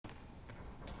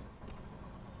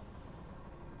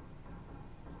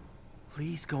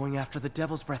Lee's going after the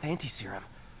Devil's Breath anti-serum,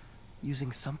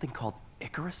 using something called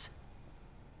Icarus?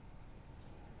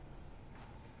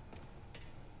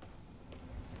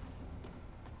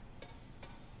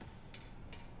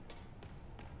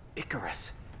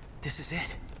 Icarus. This is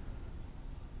it.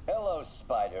 Hello,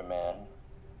 Spider-Man.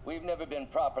 We've never been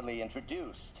properly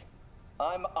introduced.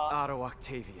 I'm Otto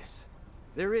Octavius.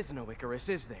 There is no Icarus,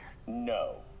 is there?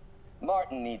 No.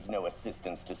 Martin needs no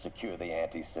assistance to secure the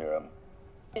anti-serum.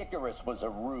 Icarus was a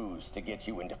ruse to get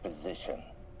you into position.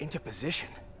 Into position?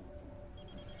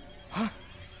 Huh?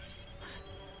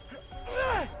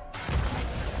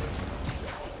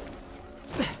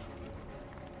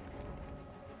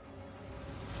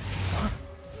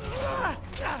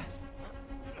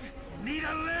 Need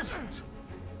a lift?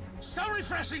 So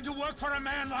refreshing to work for a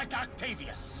man like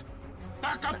Octavius.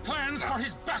 Backup plans for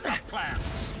his backup plans.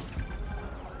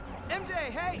 MJ,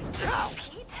 hey!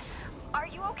 Pete? Are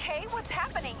you okay? What's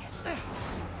happening?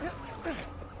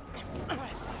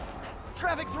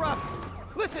 Traffic's rough.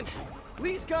 Listen,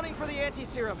 Lee's gunning for the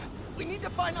anti-serum. We need to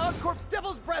find Oscorp's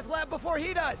Devil's Breath lab before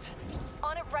he does.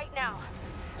 On it right now.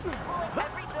 Pulling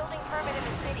every building permit in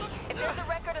the city. If there's a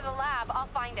record of the lab, I'll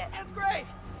find it. That's great!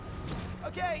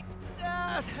 Okay,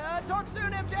 talk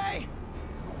soon, MJ!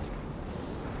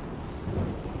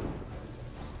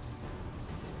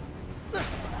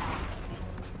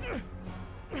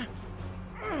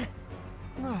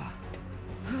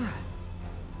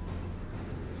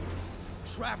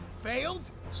 Trap failed?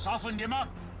 Softened him up.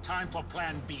 Time for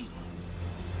plan B.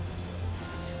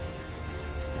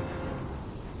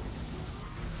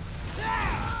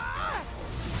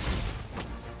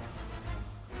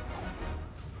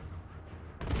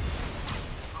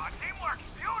 Teamwork's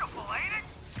beautiful, ain't it?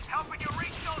 Helping you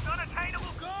reach those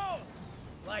unattainable goals!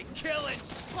 Like killing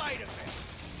Spider-Man.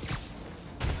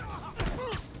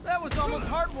 That was almost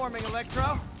heartwarming,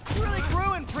 Electro. You really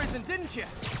grew in prison, didn't you?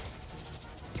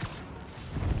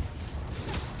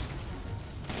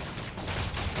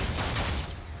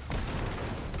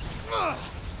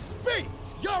 B,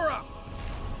 you're up!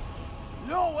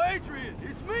 Yo, Adrian,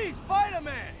 it's me,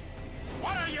 Spider-Man!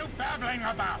 What are you babbling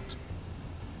about?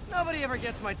 Nobody ever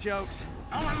gets my jokes.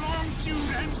 Our long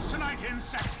feud ends tonight,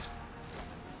 insect.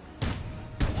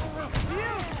 You!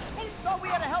 Thought we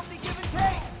had a healthy give and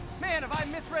take! Man, have I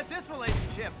misread this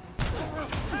relationship.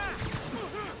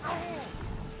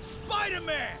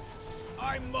 Spider-Man!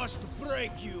 I must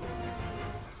break you.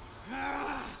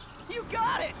 You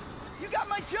got it! You got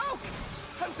my joke!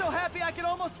 I'm so happy I can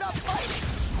almost stop fighting!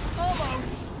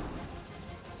 Almost!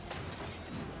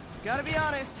 Gotta be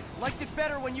honest, liked it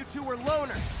better when you two were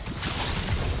loners.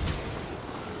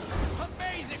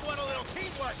 Amazing what a little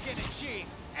teamwork can achieve,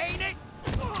 ain't it?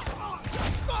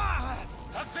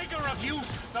 The vigor of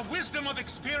youth, the wisdom of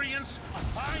experience, a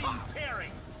fine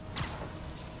pairing.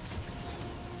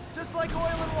 Just like oil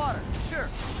and water, sure.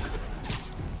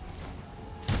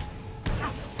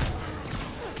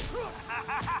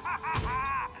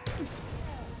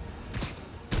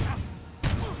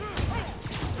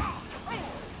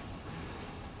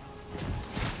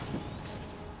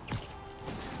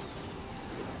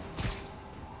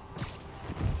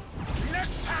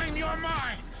 Next time you're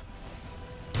mine.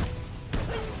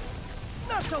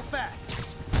 Not so fast!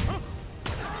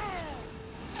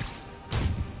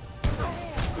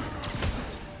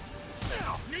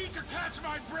 Need to catch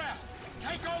my breath.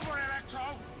 Take over,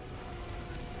 Electro.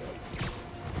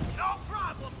 No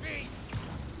problem, B.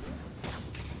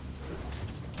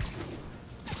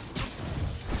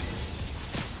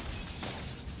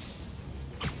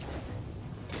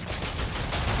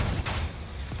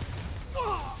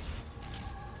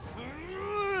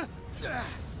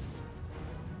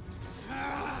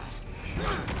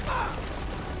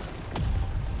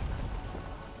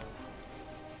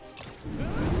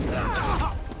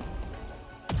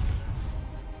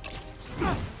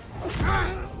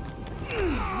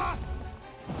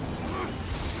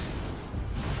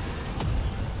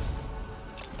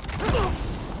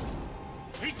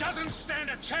 He doesn't stand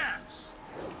a chance.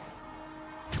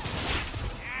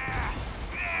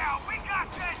 Yeah, we got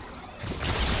this!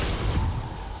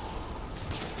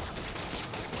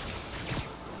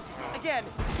 Again,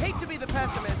 hate to be the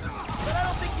pessimist, but I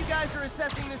don't think you guys are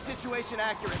assessing this situation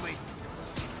accurately.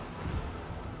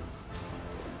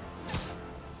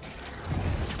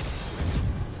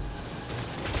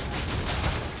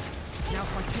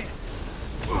 Now's my chance.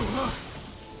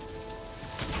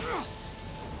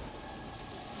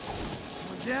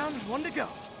 One down, one to go.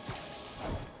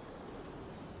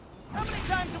 How many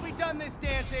times have we done this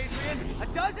dance, Adrian? A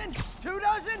dozen? 2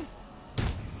 dozen?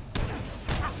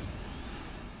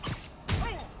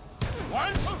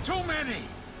 One too many.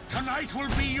 Time Tonight will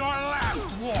be your last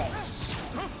waltz.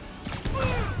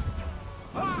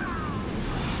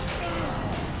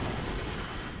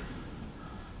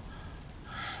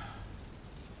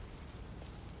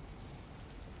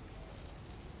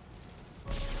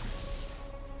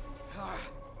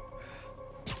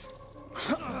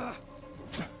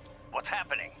 What's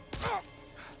happening?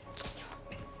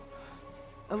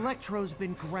 Electro's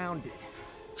been grounded.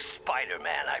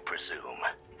 Spider-Man, I presume.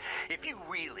 If you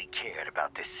really cared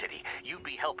about this city, you'd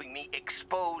be helping me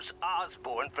expose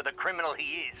Osborn for the criminal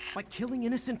he is. By killing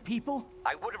innocent people?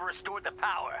 I would have restored the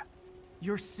power.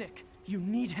 You're sick. You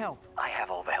need help. I have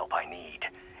all the help I need,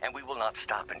 and we will not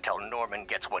stop until Norman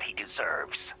gets what he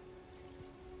deserves.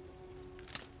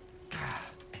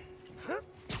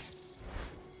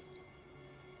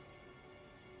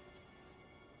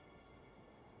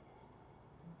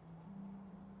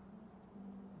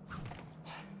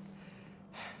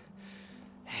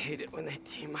 I hate it when they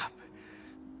team up.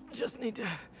 Just need to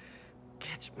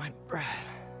catch my breath.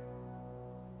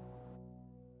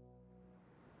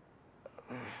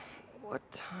 What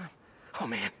time? Oh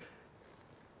man,